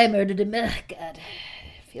 Anywho, so yeah, I murdered him. Ugh, God,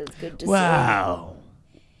 feels good to say. Wow.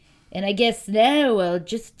 And I guess now I'll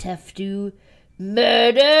just have to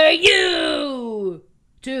murder you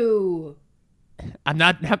too. I'm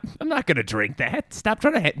not gonna drink that. Stop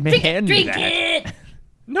trying to hand me Drink that. it.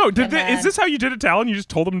 No, Come is on. this how you did it to Alan? You just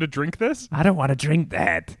told him to drink this? I don't want to drink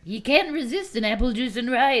that. You can't resist an apple juice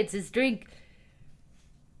and rye. It's his drink.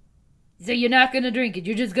 So you're not gonna drink it.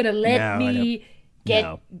 You're just gonna let No, I me get.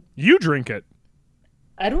 No. You drink it.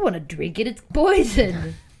 I don't want to drink it. It's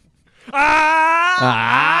poison.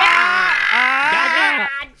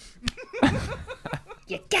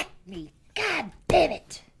 You got me. God damn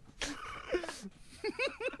it.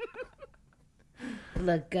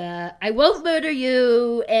 Look, I won't murder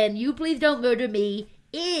you, and you please don't murder me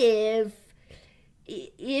if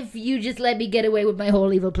you just let me get away with my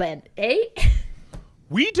whole evil plan, eh?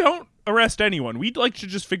 We don't arrest anyone. We'd like to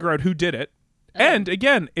just figure out who did it. And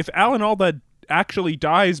again, if Alan Alda actually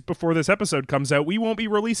dies before this episode comes out, we won't be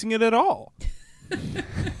releasing it at all.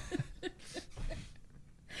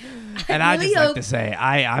 And I really just like hope- to say,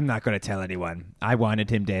 I'm not going to tell anyone. I wanted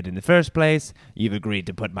him dead in the first place. You've agreed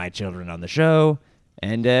to put my children on the show.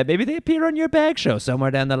 And maybe they appear on your bag show somewhere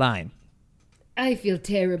down the line. I feel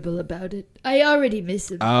terrible about it. I already miss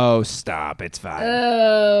him. Oh, stop. It's fine.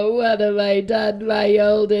 Oh, what have I done, my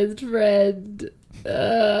oldest friend?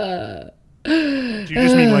 Do you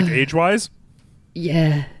just mean like age-wise?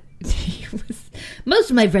 Yeah. Most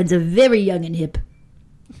of my friends are very young and hip.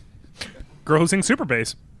 Girl who sings super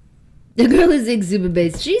bass. The girl who sings super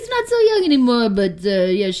bass. She's not so young anymore, but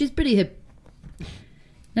yeah, she's pretty hip.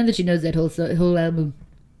 Now that she knows that whole album.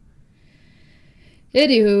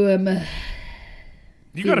 Anywho,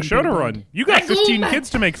 You got a show to run. You got 15 kids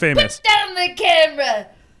to make famous. Put down the camera.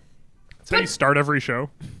 That's how you start every show.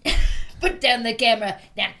 Put down the camera.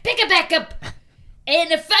 Now pick it back up.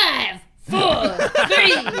 And a 5, 4,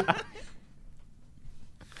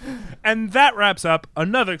 3. And that wraps up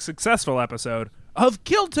another successful episode of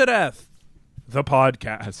Killed to Death, the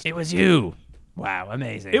podcast. It was you. Wow,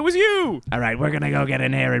 amazing. It was you. All right, we're going to go get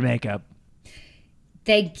an hair and makeup.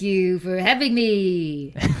 Thank you for having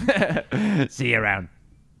me. See you around.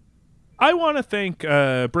 I want to thank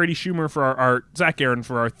Brady Schumer for our art, Zach Aaron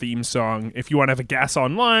for our theme song. If you want to have a gas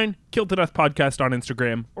online, Killed to Death Podcast on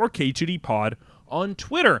Instagram or KTD Pod on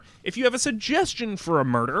Twitter. If you have a suggestion for a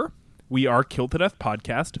murder, we are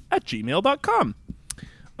killedtodeathpodcast@gmail.com.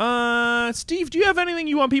 Steve, do you have anything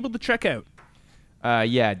you want people to check out?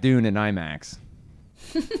 Yeah, Dune and IMAX.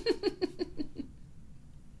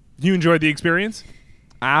 You enjoyed the experience?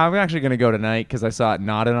 I'm actually going to go tonight because I saw it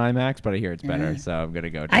not in IMAX, but I hear it's better, so I'm going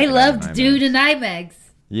to go. I loved Dune in IMAX.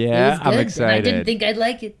 Yeah, It was good, I'm excited. And I didn't think I'd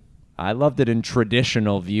like it. I loved it in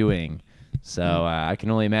traditional viewing, so I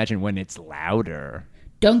can only imagine when it's louder.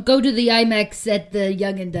 Don't go to the IMAX at the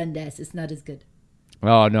Young and Dundas. It's not as good.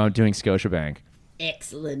 Oh, no, I'm doing Scotiabank.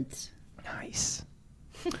 Excellent. Nice.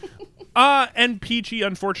 And Peachy,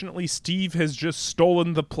 unfortunately, Steve has just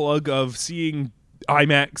stolen the plug of seeing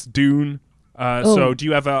IMAX Dune. So do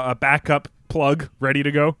you have a backup plug ready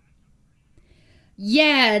to go?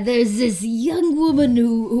 Yeah, there's this young woman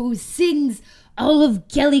who sings all of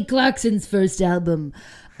Kelly Clarkson's first album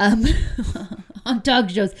on talk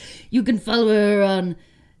shows. You can follow her on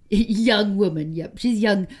Young Woman. Yep, she's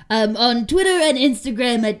young. On Twitter and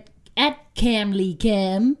Instagram at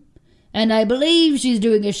CamLeeCam. And I believe she's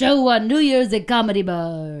doing a show on New Year's at Comedy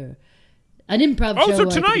Bar. An improv show. Oh, so I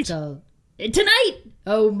think tonight. it's called. Tonight!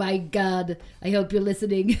 Oh my God. I hope you're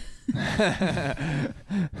listening. Comedy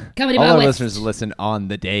All Bar our West. listeners listen on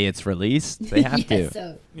the day it's released. They have to. Yes,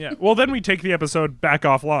 so. Yeah. Well, then we take the episode back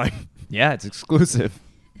offline. Yeah, it's exclusive.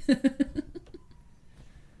 Do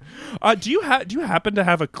you happen to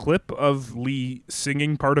have a clip of Leigh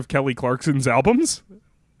singing part of Kelly Clarkson's albums?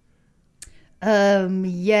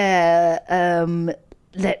 Yeah.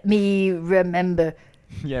 Let me remember.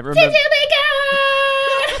 Yeah, remember. Did you make it?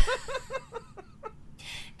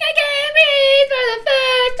 You gave me for the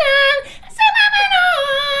first time. I said, Mama,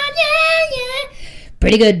 yeah.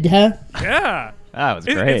 Pretty good, huh? Yeah. That was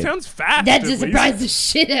It great. sounds fast. That at just least. surprised the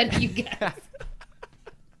shit out of you guys.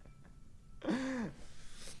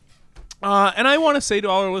 And I want to say to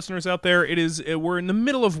all our listeners out there, we're in the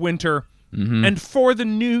middle of winter, and for the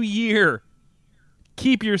new year,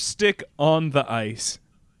 keep your stick on the ice.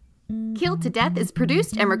 Killed to Death is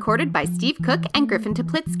produced and recorded by Steve Cook and Griffin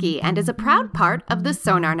Toplitsky and is a proud part of the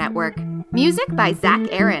Sonar Network. Music by Zach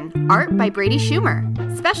Aaron. Art by Brady Schumer.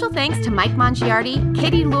 Special thanks to Mike Mongiardi,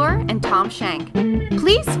 Katie Lure, and Tom Shank.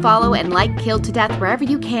 Please follow and like Killed to Death wherever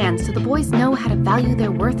you can so the boys know how to value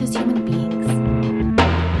their worth as human beings.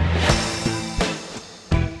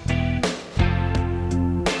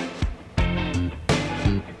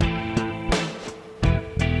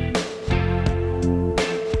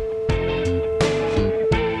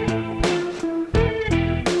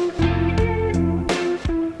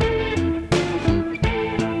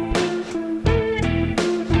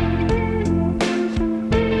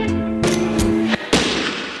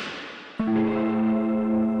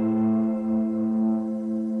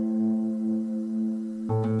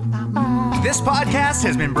 This podcast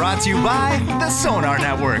has been brought to you by the Sonar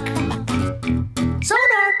Network.